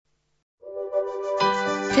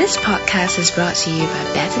This podcast is brought to you by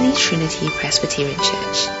Bethany Trinity Presbyterian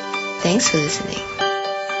Church. Thanks for listening.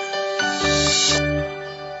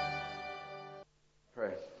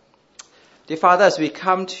 Pray. Dear Father, as we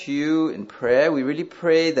come to you in prayer, we really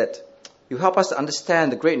pray that you help us to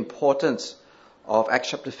understand the great importance of Acts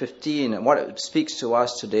chapter 15 and what it speaks to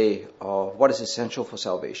us today of what is essential for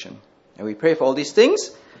salvation. And we pray for all these things.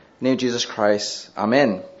 In the name of Jesus Christ.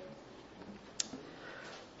 Amen.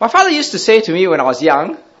 My father used to say to me when I was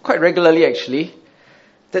young, quite regularly actually,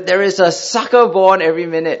 that there is a sucker born every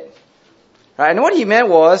minute. Right? And what he meant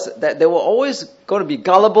was that there were always going to be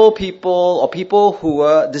gullible people or people who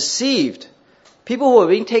were deceived. People who were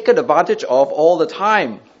being taken advantage of all the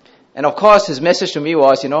time. And of course his message to me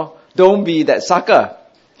was, don't be that sucker.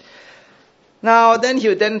 Now then he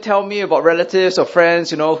would then tell me about relatives or friends,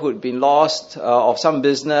 who had been lost of some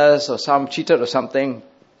business or some cheated or something.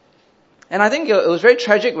 And I think it was very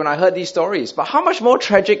tragic when I heard these stories. But how much more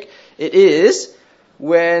tragic it is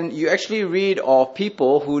when you actually read of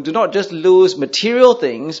people who do not just lose material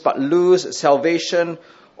things, but lose salvation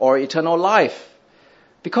or eternal life.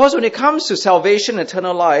 Because when it comes to salvation and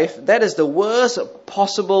eternal life, that is the worst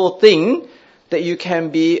possible thing that you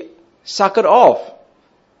can be suckered off.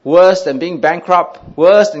 Worse than being bankrupt,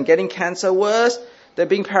 worse than getting cancer, worse than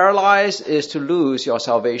being paralyzed is to lose your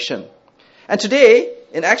salvation. And today,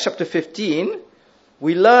 in Acts chapter 15,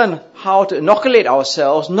 we learn how to inoculate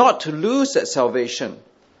ourselves not to lose that salvation.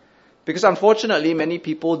 Because unfortunately, many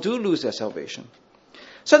people do lose their salvation.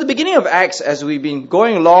 So at the beginning of Acts, as we've been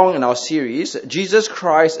going along in our series, Jesus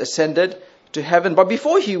Christ ascended to heaven. But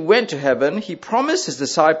before he went to heaven, he promised his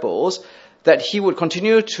disciples that he would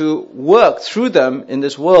continue to work through them in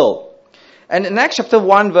this world. And in Acts chapter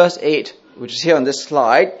 1 verse 8, which is here on this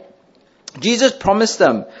slide, Jesus promised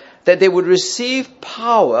them that they would receive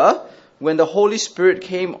power when the Holy Spirit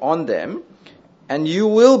came on them, and you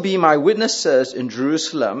will be my witnesses in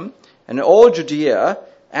Jerusalem and in all Judea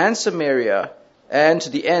and Samaria and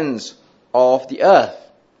to the ends of the earth.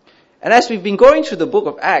 And as we've been going through the book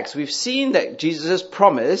of Acts, we've seen that Jesus'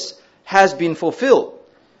 promise has been fulfilled.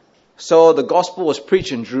 So the gospel was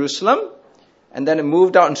preached in Jerusalem, and then it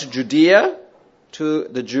moved out into Judea to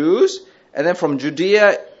the Jews, and then from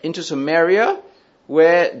Judea into Samaria,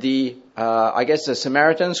 where the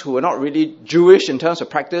Samaritans, who were not really Jewish in terms of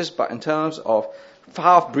practice, but in terms of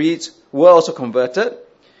half-breeds, were also converted.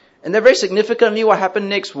 And then very significantly, what happened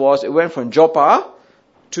next was it went from Joppa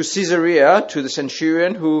to Caesarea to the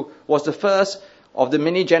centurion, who was the first of the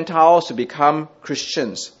many Gentiles to become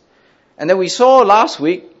Christians. And then we saw last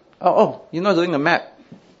week, you're not doing the map.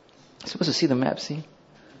 You're supposed to see the map, see?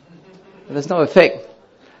 There's no effect.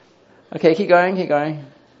 Okay, keep going.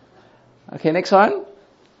 Okay, next one.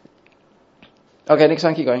 Okay, next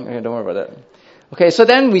one, keep going. Okay, don't worry about that. Okay, so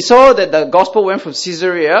then we saw that the gospel went from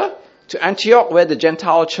Caesarea to Antioch, where the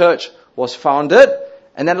Gentile church was founded.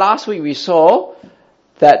 And then last week we saw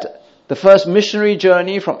that the first missionary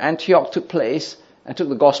journey from Antioch took place and took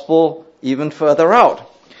the gospel even further out.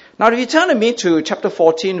 Now, if you turn to me to chapter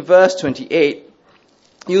 14, verse 28,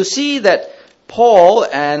 you'll see that Paul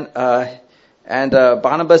and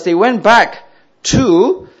Barnabas, they went back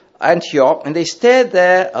to Antioch, and they stayed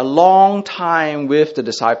there a long time with the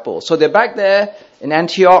disciples. So they're back there in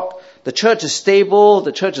Antioch. The church is stable,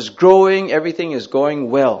 the church is growing, everything is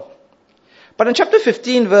going well. But in chapter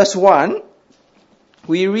 15, verse 1,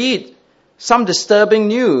 we read some disturbing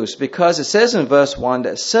news, because it says in verse 1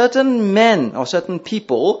 that certain men or certain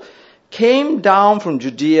people came down from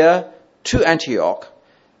Judea to Antioch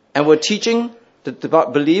and were teaching the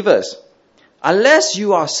believers, unless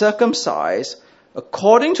you are circumcised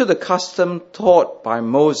according to the custom taught by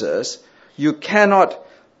Moses, you cannot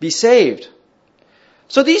be saved.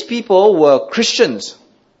 So these people were Christians.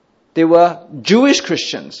 They were Jewish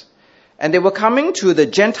Christians. And they were coming to the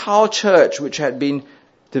Gentile church, which had been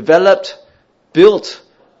developed, built,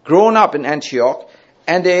 grown up in Antioch.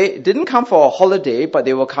 And they didn't come for a holiday, but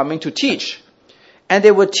they were coming to teach. And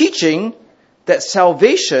they were teaching that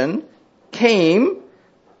salvation came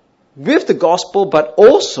with the gospel, but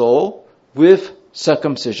also with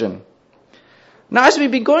circumcision. Now, as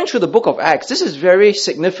we've been going through the book of Acts, this is very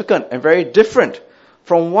significant and very different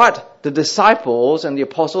from what the disciples and the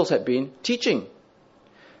apostles had been teaching.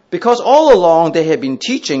 Because all along they had been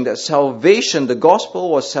teaching that salvation, the gospel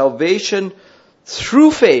was salvation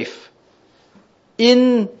through faith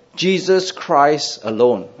in Jesus Christ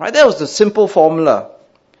alone. Right? That was the simple formula.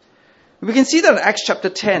 We can see that in Acts chapter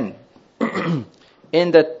 10,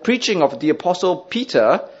 in the preaching of the apostle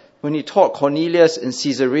Peter, when he taught Cornelius in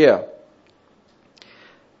Caesarea.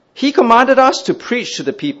 He commanded us to preach to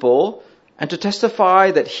the people and to testify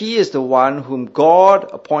that he is the one whom God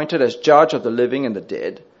appointed as judge of the living and the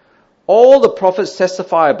dead. All the prophets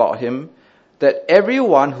testify about him, that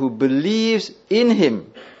everyone who believes in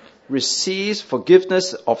him receives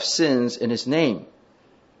forgiveness of sins in his name.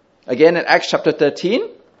 Again, in Acts chapter 13,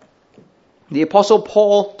 the Apostle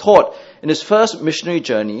Paul taught in his first missionary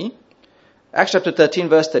journey, Acts chapter 13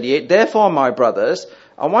 verse 38, "Therefore, my brothers,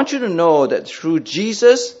 I want you to know that through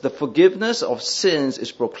Jesus, the forgiveness of sins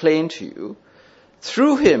is proclaimed to you.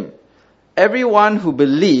 Through him, everyone who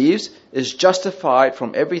believes is justified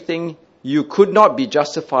from everything you could not be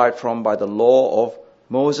justified from by the law of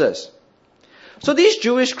Moses." So these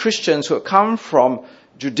Jewish Christians who had come from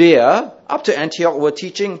Judea up to Antioch were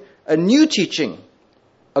teaching a new teaching,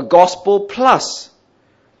 a gospel plus.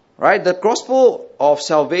 Right? The gospel of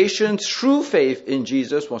salvation through faith in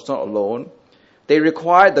Jesus was not alone. They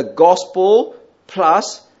required the gospel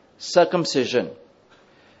plus circumcision.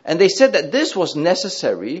 And they said that this was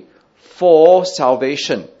necessary for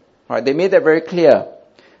salvation. Right? They made that very clear.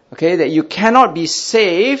 Okay, that you cannot be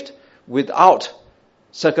saved without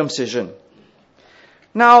circumcision.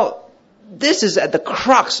 Now, this is at the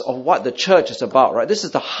crux of what the church is about, right? This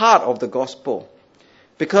is the heart of the gospel.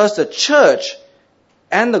 Because the church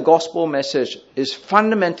and the gospel message is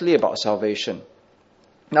fundamentally about salvation.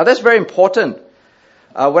 Now, that's very important.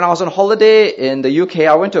 When I was on holiday in the UK,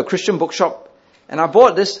 I went to a Christian bookshop and I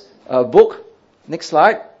bought this book, next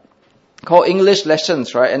slide, called English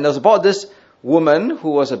Lessons, right? And it was about this woman who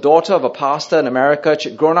was a daughter of a pastor in America.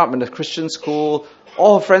 She'd grown up in a Christian school.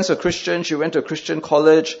 All her friends were Christian. She went to a Christian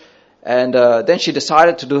college. And then she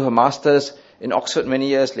decided to do her master's in Oxford many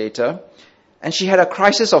years later. And she had a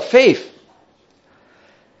crisis of faith.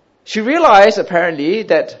 She realized, apparently,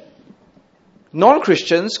 that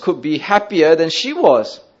non-Christians could be happier than she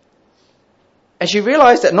was. And she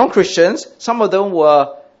realized that non-Christians, some of them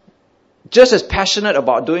were just as passionate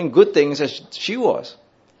about doing good things as she was.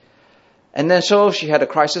 And then so she had a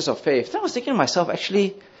crisis of faith. Then I was thinking to myself,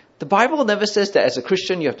 actually, the Bible never says that as a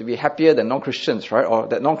Christian you have to be happier than non-Christians, right? Or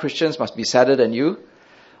that non-Christians must be sadder than you.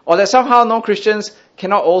 Or that somehow non-Christians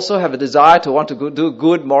cannot also have a desire to want to do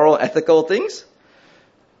good, moral, ethical things.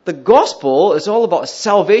 The gospel is all about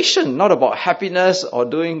salvation, not about happiness or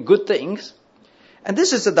doing good things. And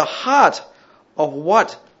this is at the heart of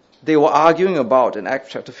what they were arguing about in Acts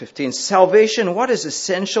chapter 15. Salvation, what is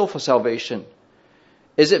essential for salvation?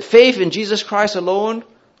 Is it faith in Jesus Christ alone?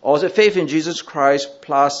 Or is it faith in Jesus Christ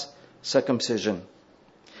plus circumcision?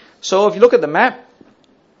 So if you look at the map,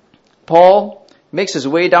 Paul makes his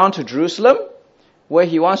way down to Jerusalem, where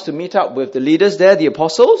he wants to meet up with the leaders there, the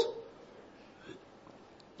apostles.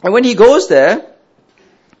 And when he goes there,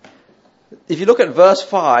 if you look at verse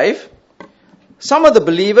 5, some of the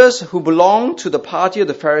believers who belonged to the party of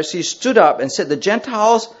the Pharisees stood up and said the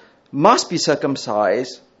Gentiles must be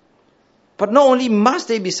circumcised. But not only must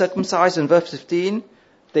they be circumcised in verse 15,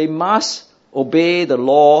 they must obey the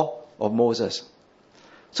law of Moses.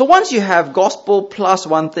 So once you have gospel plus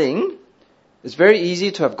one thing, it's very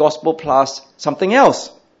easy to have gospel plus something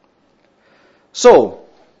else. So,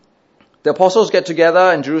 the apostles get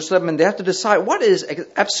together in Jerusalem and they have to decide what is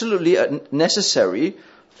absolutely necessary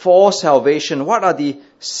for salvation. What are the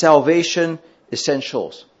salvation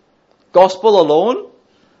essentials? Gospel alone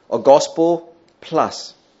or gospel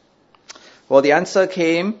plus? Well, the answer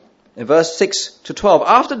came in verse 6 to 12.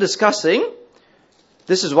 After discussing,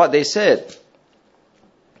 this is what they said.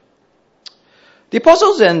 The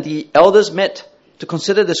apostles and the elders met to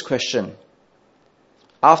consider this question.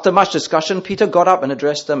 After much discussion, Peter got up and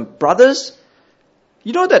addressed them. Brothers,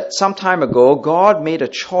 you know that some time ago God made a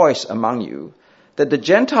choice among you that the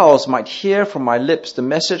Gentiles might hear from my lips the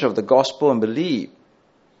message of the gospel and believe.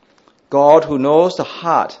 God, who knows the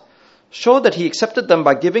heart, showed that he accepted them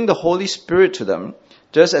by giving the Holy Spirit to them,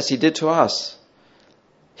 just as he did to us.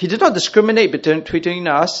 He did not discriminate between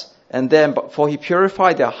us and them, for he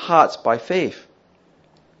purified their hearts by faith.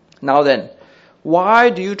 Now then,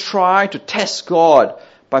 why do you try to test God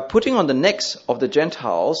by putting on the necks of the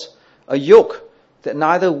Gentiles a yoke that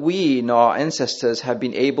neither we nor our ancestors have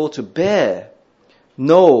been able to bear?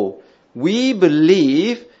 No, we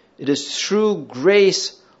believe it is through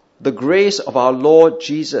grace, the grace of our Lord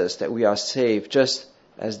Jesus, that we are saved, just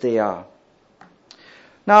as they are.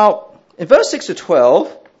 Now, in verse 6 to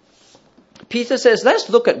 12, Peter says, let's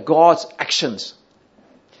look at God's actions.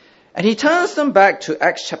 And he turns them back to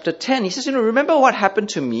Acts chapter 10. He says, remember what happened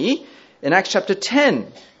to me in Acts chapter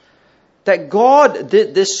 10? That God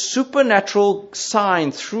did this supernatural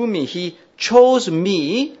sign through me. He chose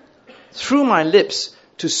me through my lips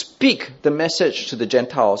to speak the message to the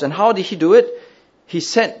Gentiles. And how did he do it? He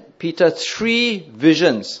sent Peter 3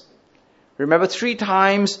 visions. Remember, 3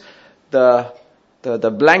 times the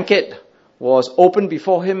blanket was opened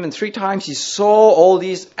before him, and 3 times he saw all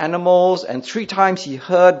these animals, and 3 times he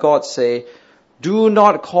heard God say, "Do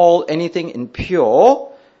not call anything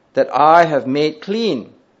impure that I have made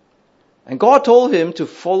clean." And God told him to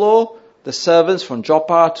follow the servants from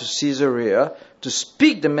Joppa to Caesarea to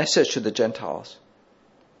speak the message to the Gentiles.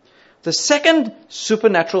 The second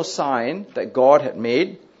supernatural sign that God had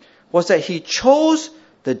made was that he chose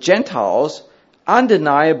the Gentiles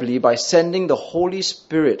undeniably by sending the Holy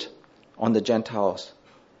Spirit on the Gentiles.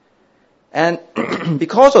 And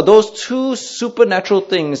because of those 2 supernatural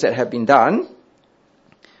things that have been done,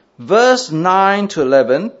 verse 9 to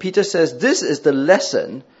 11, Peter says, "This is the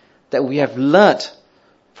lesson that we have learnt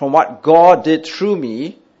from what God did through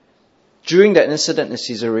me during that incident in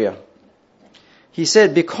Caesarea." He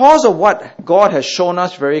said, because of what God has shown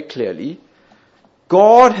us very clearly,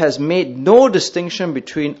 God has made no distinction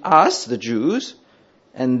between us, the Jews,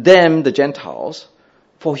 and them, the Gentiles,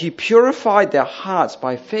 for he purified their hearts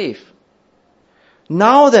by faith.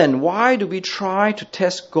 Now then, why do we try to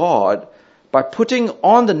test God by putting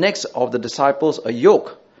on the necks of the disciples a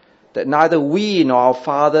yoke that neither we nor our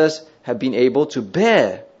fathers have been able to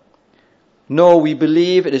bear? No, we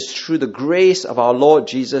believe it is through the grace of our Lord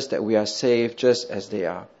Jesus that we are saved, just as they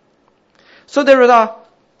are. So there are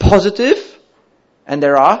positive and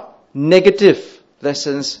there are negative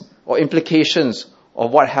lessons or implications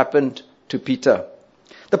of what happened to Peter.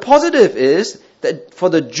 The positive is that for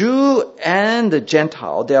the Jew and the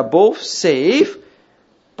Gentile, they are both saved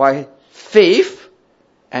by faith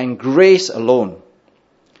and grace alone.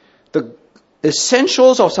 The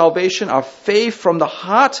essentials of salvation are faith from the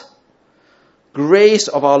heart, grace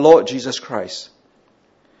of our Lord Jesus Christ.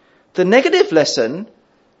 The negative lesson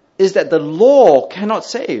is that the law cannot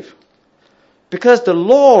save. Because the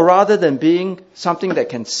law, rather than being something that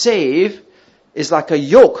can save, is like a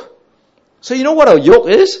yoke. So you know what a yoke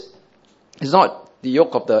is? It's not the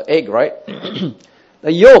yolk of the egg, right?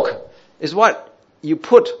 The yoke is what you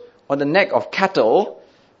put on the neck of cattle,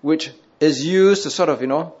 which is used to sort of,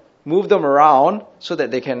 move them around so that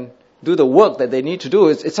they can do the work that they need to do.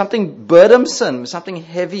 It's something burdensome, something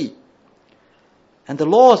heavy. And the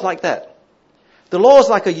law is like that. The law is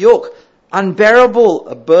like a yoke, unbearable,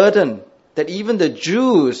 a burden that even the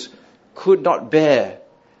Jews could not bear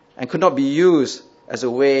and could not be used as a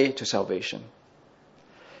way to salvation.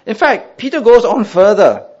 In fact, Peter goes on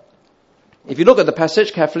further. If you look at the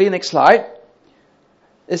passage carefully, next slide,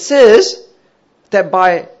 it says that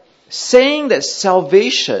by saying that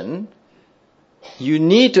salvation, you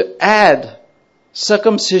need to add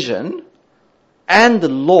circumcision, and the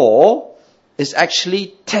law is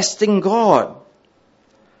actually testing God.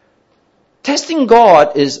 Testing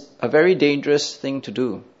God is a very dangerous thing to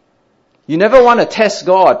do. You never want to test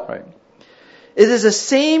God, right? It is the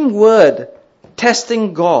same word,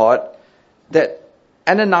 testing God, that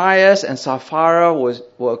Ananias and Sapphira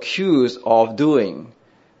were accused of doing,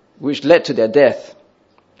 which led to their death.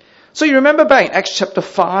 So you remember back in Acts chapter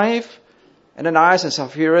 5, Ananias and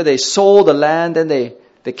Sapphira, they sold the land, then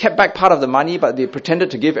they kept back part of the money, but they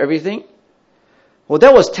pretended to give everything. Well,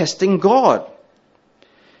 that was testing God.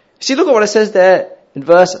 See, look at what it says there in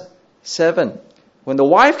verse 7. When the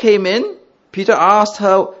wife came in, Peter asked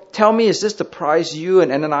her, "Tell me, is this the price you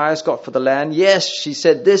and Ananias got for the land?" "Yes," she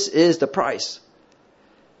said, "this is the price."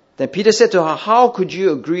 Then Peter said to her, "How could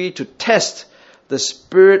you agree to test the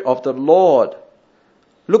Spirit of the Lord?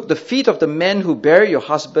 Look, the feet of the men who buried your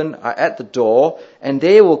husband are at the door, and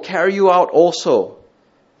they will carry you out also."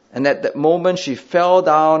 And at that moment she fell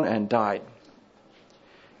down and died.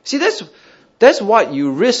 See, that's what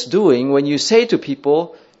you risk doing when you say to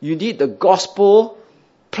people, you need the gospel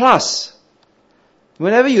plus.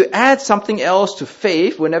 Whenever you add something else to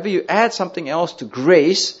faith, whenever you add something else to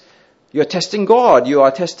grace, you're testing God. You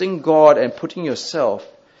are testing God and putting yourself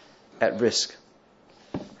at risk.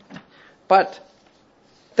 But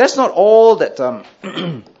that's not all that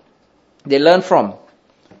they learned from.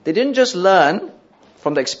 They didn't just learn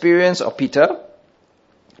from the experience of Peter,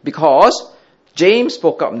 because James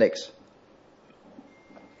spoke up next.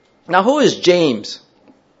 Now, who is James?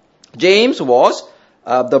 James was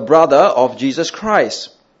the brother of Jesus Christ.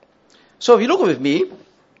 So if you look with me,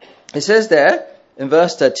 it says there in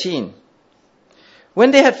verse 13,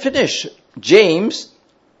 when they had finished, James,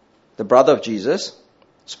 the brother of Jesus,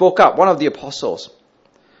 spoke up, one of the apostles.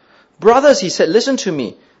 "Brothers," he said, "listen to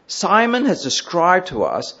me. Simon has described to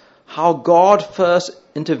us how God first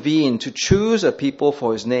intervened to choose a people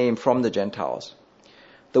for his name from the Gentiles.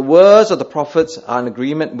 The words of the prophets are in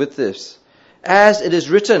agreement with this. As it is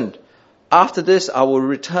written, after this I will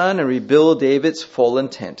return and rebuild David's fallen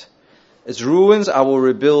tent. Its ruins I will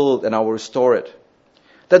rebuild and I will restore it.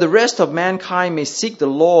 That the rest of mankind may seek the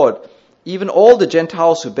Lord, even all the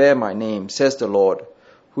Gentiles who bear my name, says the Lord,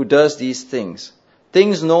 who does these things,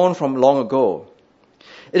 things known from long ago.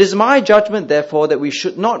 It is my judgment, therefore, that we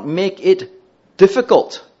should not make it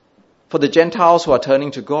difficult for the Gentiles who are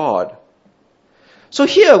turning to God. So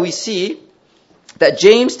here we see that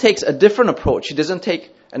James takes a different approach. He doesn't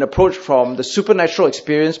take an approach from the supernatural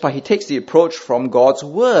experience, but he takes the approach from God's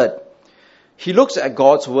Word. He looks at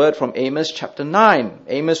God's Word from Amos chapter 9.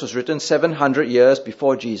 Amos was written 700 years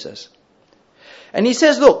before Jesus. And he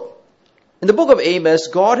says, look, in the book of Amos,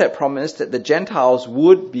 God had promised that the Gentiles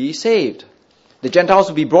would be saved. The Gentiles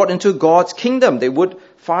would be brought into God's kingdom. They would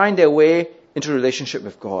find their way into relationship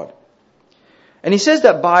with God. And he says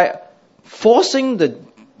that by forcing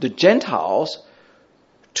the Gentiles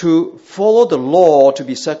to follow the law to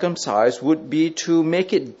be circumcised would be to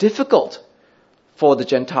make it difficult for the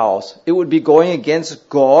Gentiles. It would be going against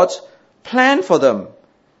God's plan for them.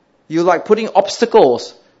 You're like putting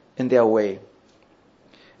obstacles in their way.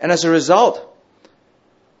 And as a result,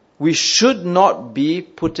 we should not be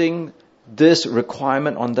putting this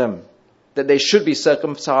requirement on them, that they should be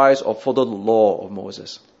circumcised or follow the law of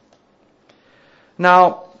Moses.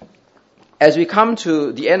 Now, as we come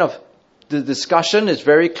to the end of the discussion, it's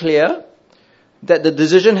very clear that the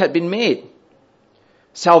decision had been made.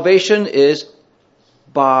 Salvation is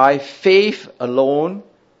by faith alone,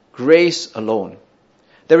 grace alone.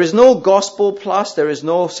 There is no gospel plus, there is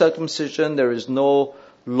no circumcision, there is no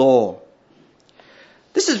law.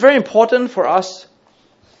 This is very important for us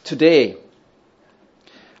today.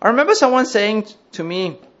 I remember someone saying to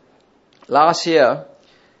me last year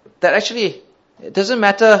that actually it doesn't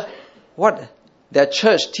matter what their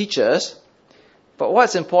church teaches, but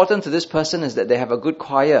what's important to this person is that they have a good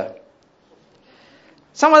choir.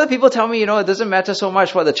 Some other people tell me, it doesn't matter so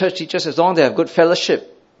much what the church teaches as long as they have good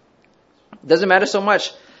fellowship. It doesn't matter so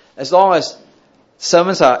much as long as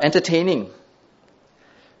sermons are entertaining.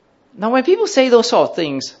 Now, when people say those sort of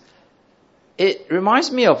things, it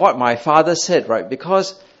reminds me of what my father said, right?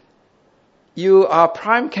 Because you are a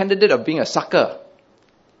prime candidate of being a sucker.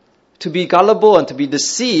 To be gullible and to be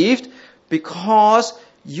deceived because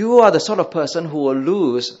you are the sort of person who will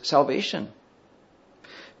lose salvation.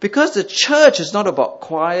 Because the church is not about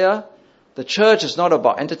choir, the church is not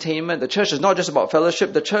about entertainment, the church is not just about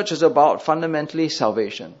fellowship, the church is about fundamentally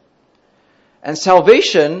salvation. And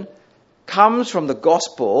salvation comes from the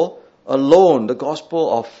gospel alone, the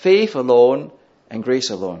gospel of faith alone and grace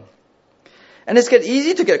alone. And it's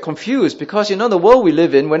easy to get confused because, the world we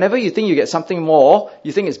live in, whenever you think you get something more,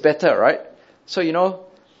 you think it's better, right? So,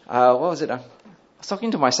 what was it? I was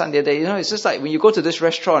talking to my son the other day, it's just like when you go to this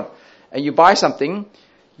restaurant and you buy something,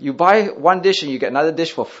 you buy one dish and you get another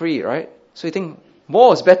dish for free, right? So you think,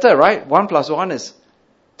 more is better, right? 1 + 1 is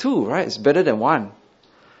 2, right? It's better than 1.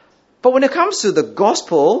 But when it comes to the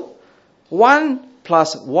gospel, 1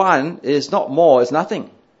 + 1 is not more, it's nothing.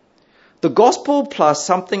 The gospel plus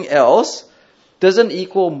something else doesn't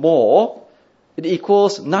equal more, it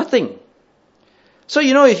equals nothing. So,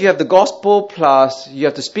 if you have the gospel plus you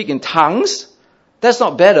have to speak in tongues, that's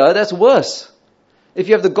not better, that's worse. If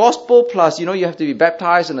you have the gospel plus, you have to be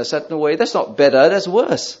baptized in a certain way, that's not better, that's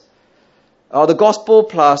worse. Or the gospel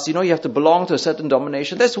plus, you have to belong to a certain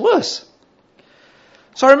denomination, that's worse.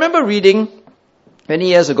 So I remember reading many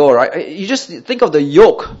years ago, right? You just think of the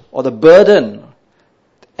yoke or the burden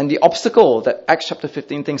and the obstacle that Acts chapter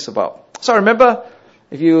 15 thinks about. So I remember,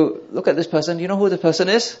 if you look at this person, do you know who the person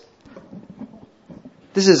is?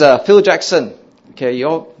 This is Phil Jackson. Okay,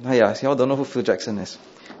 y'all don't know who Phil Jackson is.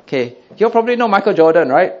 Okay, you all probably know Michael Jordan,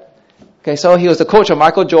 right? Okay, so he was the coach of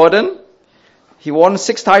Michael Jordan. He won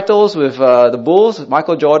 6 titles with the Bulls,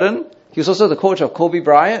 Michael Jordan. He was also the coach of Kobe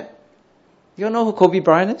Bryant. You all know who Kobe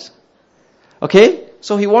Bryant is? Okay,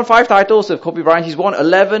 so he won 5 titles with Kobe Bryant. He's won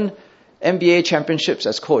 11 NBA championships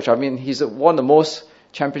as coach. I mean, he's won the most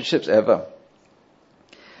championships ever.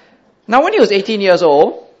 Now, when he was 18 years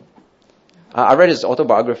old, I read his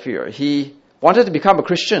autobiography. He wanted to become a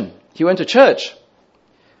Christian. He went to church.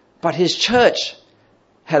 But his church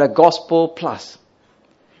had a gospel plus.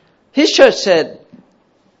 His church said,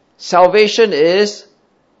 salvation is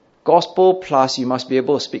gospel plus you must be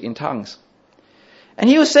able to speak in tongues. And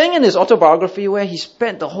he was saying in his autobiography where he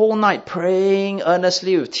spent the whole night praying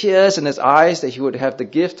earnestly with tears in his eyes that he would have the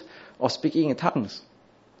gift of speaking in tongues.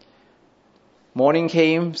 Morning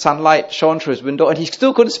came, sunlight shone through his window, and he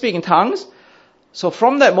still couldn't speak in tongues. So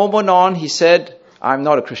from that moment on, he said, I'm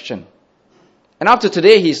not a Christian. And after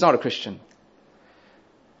today, he's not a Christian.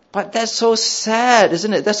 But that's so sad,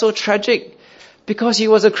 isn't it? That's so tragic. Because he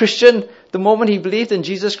was a Christian the moment he believed in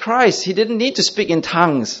Jesus Christ. He didn't need to speak in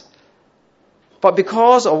tongues. But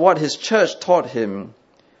because of what his church taught him,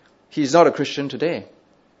 he's not a Christian today.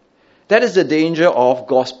 That is the danger of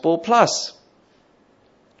gospel plus.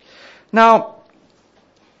 Now,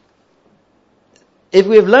 if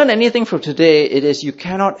we've learned anything from today, it is you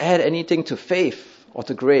cannot add anything to faith or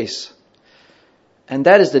to grace. And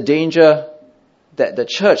that is the danger that the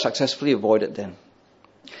church successfully avoided then.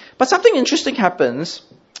 But something interesting happens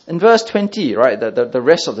in verse 20, right, the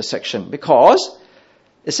rest of the section, because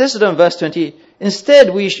it says to them in verse 20,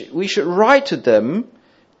 instead we should write to them,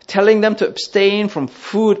 telling them to abstain from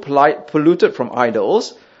food polluted from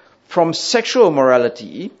idols, from sexual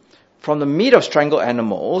immorality, from the meat of strangled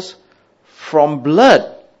animals, from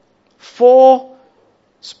blood. 4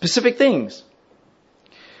 specific things.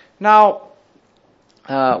 Now,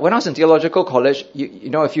 when I was in theological college, you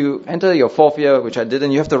know, if you enter your 4th year, which I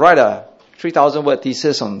didn't, you have to write a 3,000-word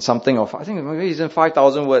thesis on something of, I think maybe it's in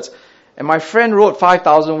 5,000 words. And my friend wrote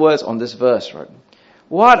 5,000 words on this verse, right?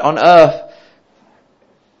 What on earth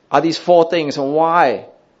are these 4 things and why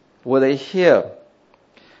were they here?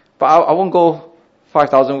 But I won't go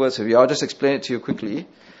 5,000 words with you. I'll just explain it to you quickly.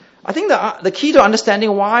 I think the key to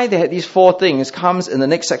understanding why they had these 4 things comes in the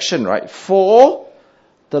next section, right? For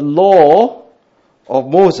the law of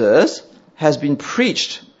Moses has been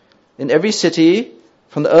preached in every city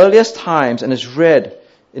from the earliest times and is read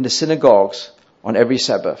in the synagogues on every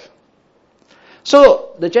Sabbath.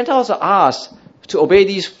 So the Gentiles are asked to obey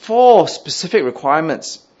these 4 specific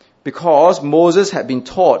requirements because Moses had been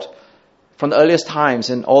taught from the earliest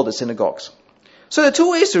times in all the synagogues. So there are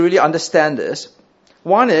 2 ways to really understand this.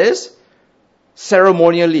 One is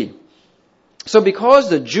ceremonially. So because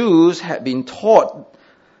the Jews had been taught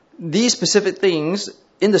these specific things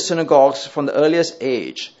in the synagogues from the earliest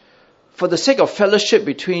age, for the sake of fellowship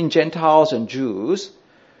between Gentiles and Jews,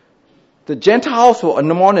 the Gentiles were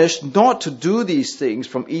admonished not to do these things,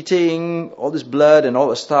 from eating all this blood and all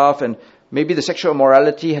this stuff, and maybe the sexual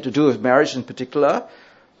immorality had to do with marriage in particular,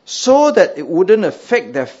 so that it wouldn't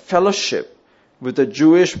affect their fellowship with the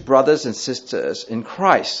Jewish brothers and sisters in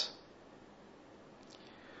Christ.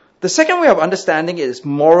 The second way of understanding it is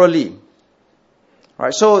morally.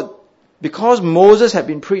 Right, so because Moses had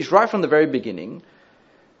been preached right from the very beginning,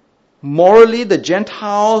 morally the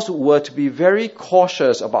Gentiles were to be very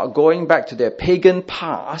cautious about going back to their pagan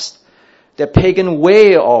past, their pagan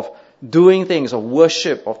way of doing things, of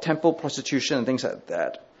worship, of temple prostitution and things like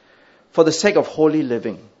that, for the sake of holy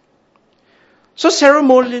living. So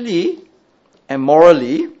ceremonially and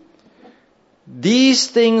morally, these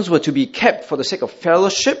things were to be kept for the sake of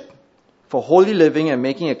fellowship, for holy living and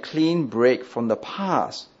making a clean break from the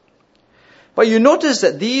past. But you notice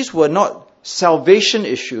that these were not salvation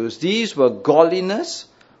issues. These were godliness,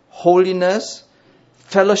 holiness,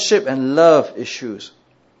 fellowship and love issues.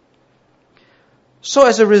 So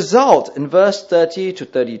as a result, in verse 30 to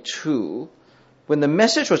 32, when the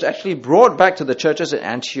message was actually brought back to the churches in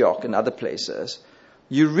Antioch and other places,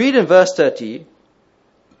 you read in verse 30,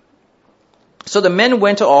 so the men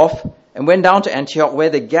went off and went down to Antioch, where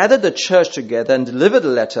they gathered the church together and delivered the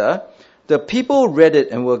letter. The people read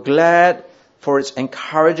it and were glad for its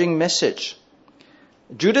encouraging message.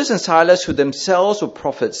 Judas and Silas, who themselves were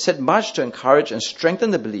prophets, said much to encourage and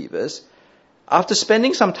strengthen the believers. After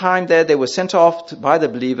spending some time there, they were sent off by the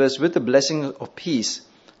believers with the blessing of peace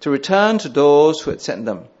to return to those who had sent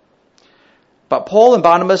them. But Paul and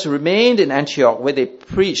Barnabas remained in Antioch, where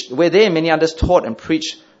they and many others taught and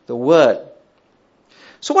preached the word.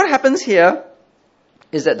 So what happens here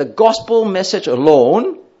is that the gospel message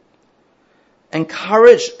alone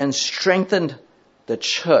encouraged and strengthened the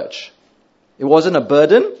church. It wasn't a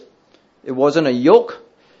burden. It wasn't a yoke.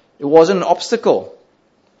 It wasn't an obstacle.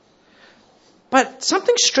 But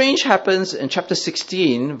something strange happens in chapter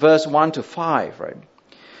 16, verse 1 to 5, right?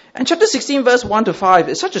 And chapter 16, verse 1 to 5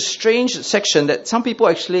 is such a strange section that some people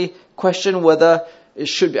actually question whether it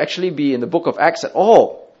should actually be in the book of Acts at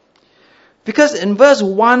all. Because in verse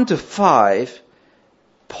 1 to 5,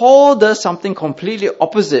 Paul does something completely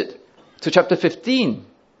opposite to chapter 15.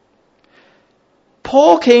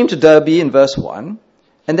 Paul came to Derbe in verse 1,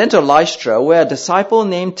 and then to Lystra, where a disciple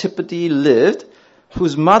named Timothy lived,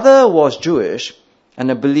 whose mother was Jewish and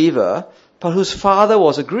a believer, but whose father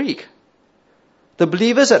was a Greek. The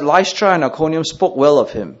believers at Lystra and Iconium spoke well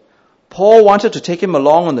of him. Paul wanted to take him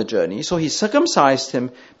along on the journey, so he circumcised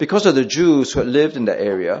him because of the Jews who had lived in the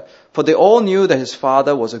area, for they all knew that his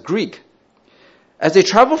father was a Greek. As they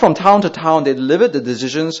traveled from town to town, they delivered the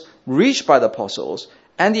decisions reached by the apostles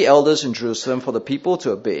and the elders in Jerusalem for the people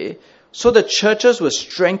to obey, so the churches were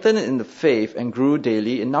strengthened in the faith and grew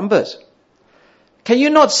daily in numbers. Can you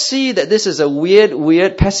not see that this is a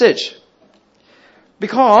weird passage?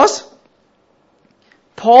 Because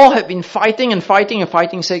Paul had been fighting,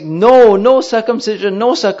 saying, no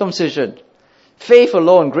circumcision. Faith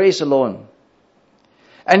alone, grace alone.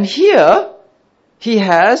 And here, he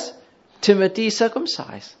has Timothy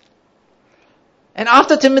circumcised. And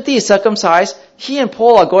after Timothy is circumcised, he and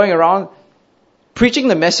Paul are going around preaching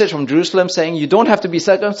the message from Jerusalem saying, you don't have to be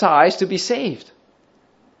circumcised to be saved.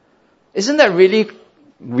 Isn't that really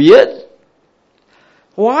weird?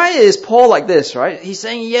 Why is Paul like this, right? He's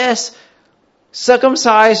saying, yes,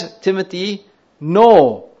 circumcise Timothy.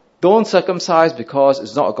 No, don't circumcise because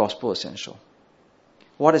it's not a gospel essential.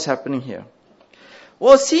 What is happening here?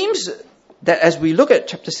 Well, it seems that as we look at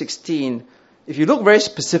chapter 16, if you look very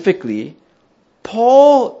specifically,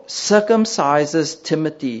 Paul circumcises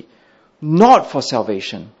Timothy not for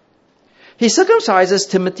salvation. He circumcises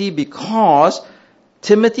Timothy because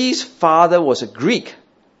Timothy's father was a Greek,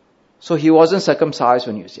 so he wasn't circumcised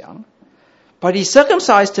when he was young. But he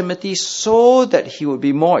circumcised Timothy so that he would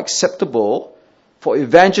be more acceptable for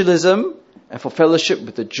evangelism and for fellowship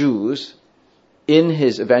with the Jews in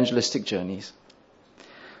his evangelistic journeys.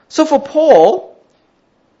 So for Paul,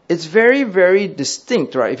 it's very, very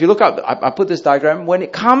distinct, right? If you look up, I put this diagram. When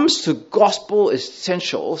it comes to gospel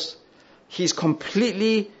essentials, he's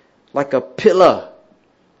completely like a pillar,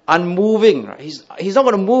 unmoving, right? He's not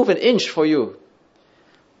going to move an inch for you.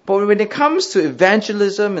 But when it comes to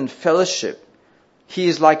evangelism and fellowship,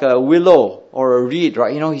 he's like a willow or a reed,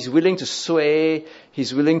 right? He's willing to sway,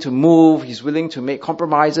 he's willing to move, he's willing to make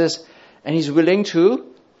compromises, and he's willing to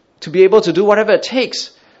be able to do whatever it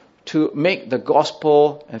takes to make the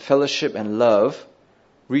gospel and fellowship and love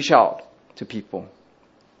reach out to people.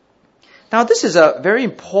 Now, this is a very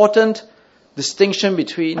important distinction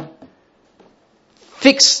between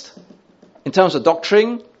fixed in terms of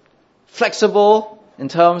doctrine, flexible in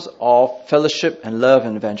terms of fellowship and love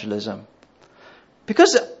and evangelism.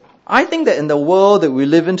 Because I think that in the world that we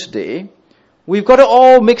live in today, we've got it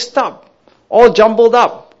all mixed up, all jumbled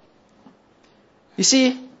up. You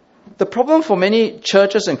see, the problem for many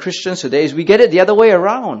churches and Christians today is we get it the other way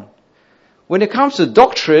around. When it comes to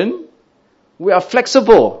doctrine, we are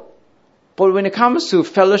flexible. But when it comes to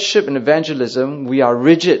fellowship and evangelism, we are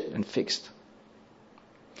rigid and fixed.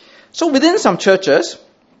 So within some churches,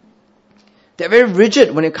 they're very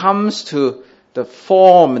rigid when it comes to the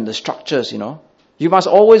form and the structures, You must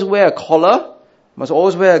always wear a collar, must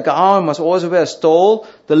always wear a gown, must always wear a stole.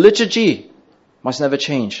 The liturgy must never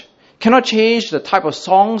change. Cannot change the type of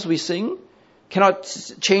songs we sing. Cannot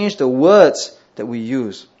change the words that we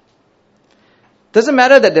use. Doesn't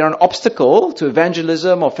matter that they're an obstacle to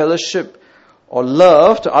evangelism or fellowship or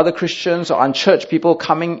love to other Christians or unchurched people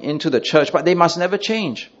coming into the church, but they must never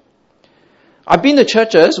change. I've been to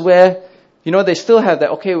churches where, they still have that,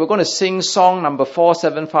 okay, we're going to sing song number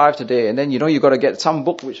 475 today, and then, you got to get some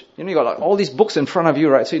book, which, you got like all these books in front of you,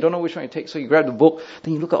 right? So you don't know which one you take, so you grab the book,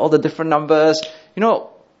 then you look at all the different numbers.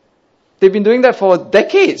 They've been doing that for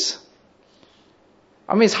decades.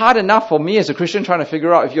 I mean, it's hard enough for me as a Christian trying to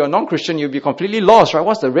figure out, if you're a non-Christian, you'll be completely lost, right?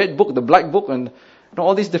 What's the red book, the black book, and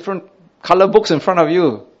all these different color books in front of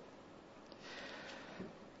you.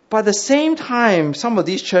 But at the same time, some of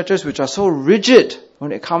these churches which are so rigid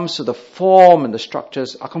when it comes to the form and the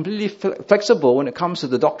structures are completely flexible when it comes to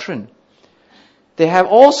the doctrine. They have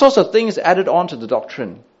all sorts of things added on to the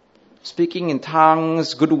doctrine. Speaking in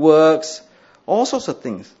tongues, good works, all sorts of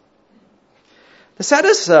things. The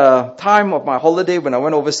saddest time of my holiday when I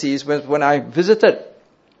went overseas was when I visited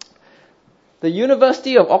the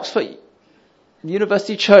University of Oxford,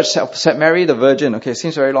 University Church of St. Mary the Virgin. Okay, it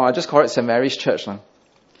seems very long. I just call it St. Mary's Church now.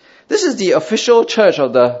 This is the official church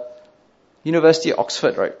of the University of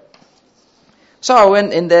Oxford, right? So I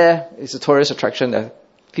went in there. It's a tourist attraction. There are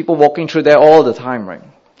people walking through there all the time, right?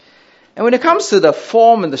 And when it comes to the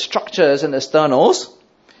form and the structures and the externals,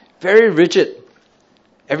 very rigid.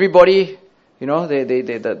 Everybody,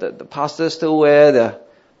 the pastors still wear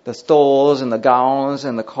the stoles and the gowns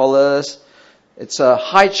and the collars. It's a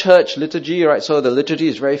high church liturgy, right? So the liturgy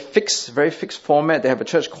is very fixed format. They have a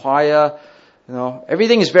church choir.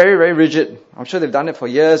 Everything is very, very rigid. I'm sure they've done it for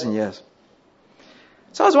years and years.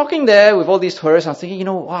 So I was walking there with all these tourists. I was thinking,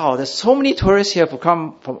 wow, there's so many tourists here who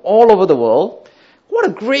come from all over the world. What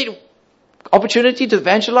a great opportunity to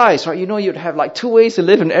evangelize, right? You'd have like 2 ways to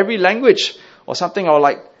live in every language or something, or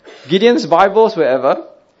like Gideon's Bibles, wherever.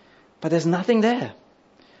 But there's nothing there.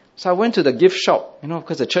 So I went to the gift shop,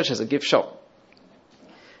 because the church has a gift shop.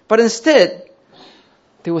 But instead,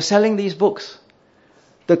 they were selling these books.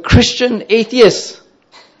 The Christian Atheist.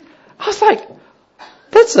 I was like,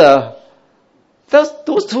 that's a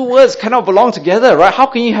those two words cannot belong together, right? How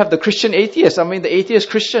can you have the Christian atheist? I mean, the atheist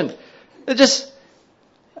Christian. This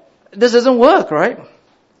doesn't work, right?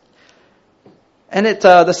 And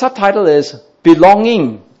the subtitle is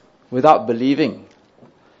Belonging Without Believing.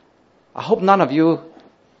 I hope none of you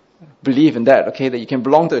believe in that, okay? That you can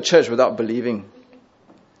belong to a church without believing.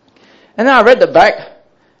 And then I read the back,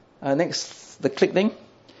 the click thing,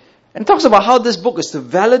 and it talks about how this book is to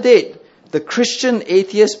validate the Christian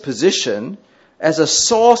atheist position as a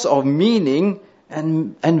source of meaning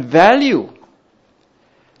and value.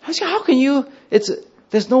 I say, how can you,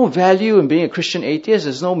 there's no value in being a Christian atheist,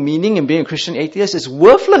 there's no meaning in being a Christian atheist, it's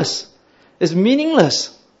worthless, it's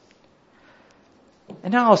meaningless.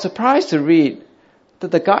 And now I was surprised to read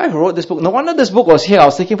that the guy who wrote this book, no wonder this book was here. I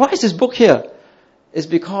was thinking, why is this book here? It's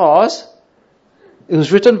because it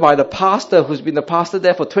was written by the pastor who's been the pastor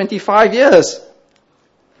there for 25 years.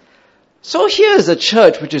 So here is a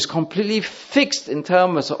church which is completely fixed in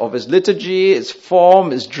terms of its liturgy, its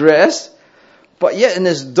form, its dress, but yet in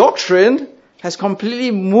its doctrine has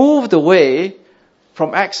completely moved away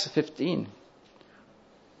from Acts 15.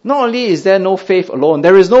 Not only is there no faith alone,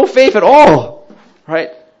 there is no faith at all,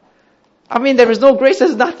 right? I mean, there is no grace,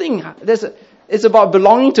 there's nothing. It's about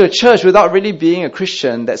belonging to a church without really being a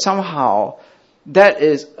Christian, that somehow, that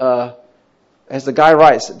is, as the guy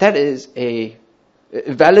writes,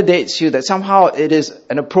 it validates you, that somehow it is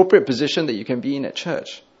an appropriate position that you can be in at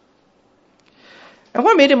church. And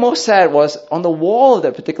what made it most sad was, on the wall of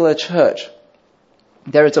that particular church,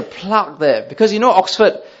 there is a plaque there. Because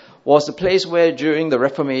Oxford was the place where during the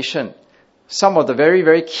Reformation, some of the very,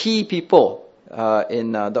 very key people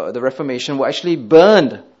in the Reformation were actually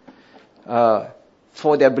burned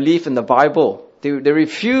for their belief in the Bible. They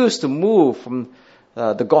refused to move from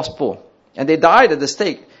the gospel. And they died at the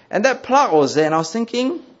stake. And that plaque was there, and I was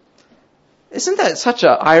thinking, isn't that such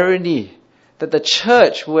an irony that the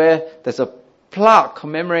church where there's a plaque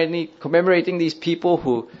commemorating these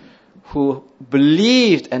people who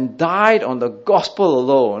believed and died on the gospel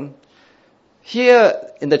alone, here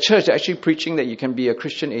in the church they're actually preaching that you can be a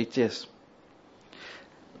Christian atheist.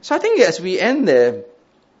 So I think as we end there,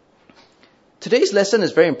 today's lesson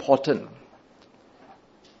is very important.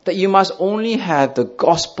 That you must only have the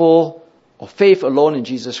gospel or faith alone in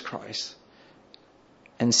Jesus Christ,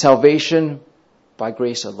 and salvation by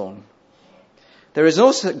grace alone. There is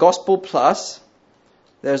no gospel plus.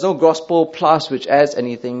 There is no gospel plus which adds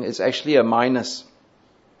anything. It's actually a minus.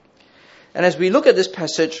 And as we look at this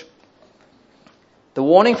passage, the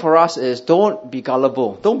warning for us is don't be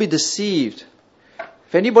gullible. Don't be deceived.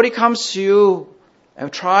 If anybody comes to you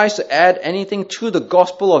and tries to add anything to the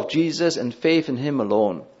gospel of Jesus and faith in Him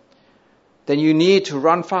alone, then you need to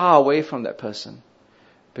run far away from that person,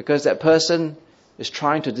 because that person is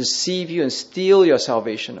trying to deceive you and steal your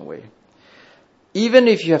salvation away. Even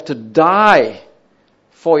if you have to die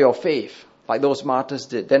for your faith, like those martyrs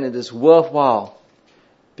did, then it is worthwhile,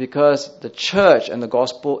 because the church and the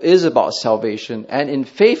gospel is about salvation, and in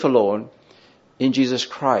faith alone, in Jesus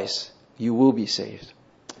Christ, you will be saved.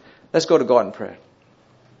 Let's go to God in prayer.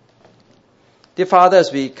 Dear Father,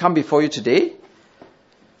 as we come before you today,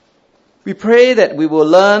 we pray that we will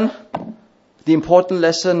learn the important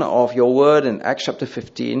lesson of your word in Acts chapter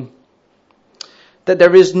 15, that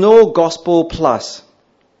there is no gospel plus,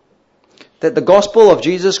 that the gospel of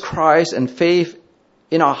Jesus Christ and faith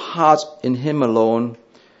in our hearts in Him alone,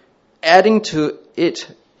 adding to it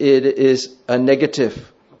is a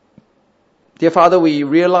negative. Dear Father, we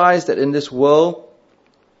realize that in this world,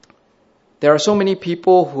 there are so many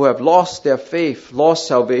people who have lost their faith, lost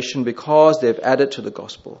salvation because they've added to the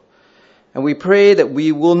gospel. And we pray that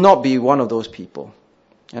we will not be one of those people,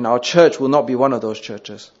 and our church will not be one of those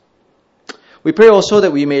churches. We pray also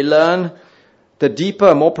that we may learn the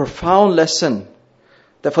deeper, more profound lesson,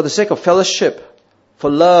 that for the sake of fellowship, for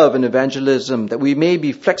love and evangelism, that we may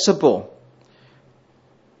be flexible,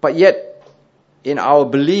 but yet in our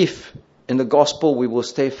belief in the gospel, we will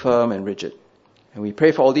stay firm and rigid. And we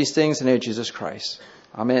pray for all these things in the name of Jesus Christ.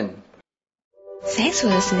 Amen. Thanks for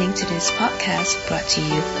listening to this podcast brought to you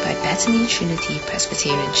by Bethany Trinity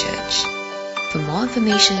Presbyterian Church. For more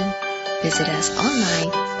information, visit us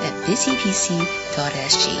online at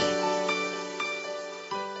busypc.sg.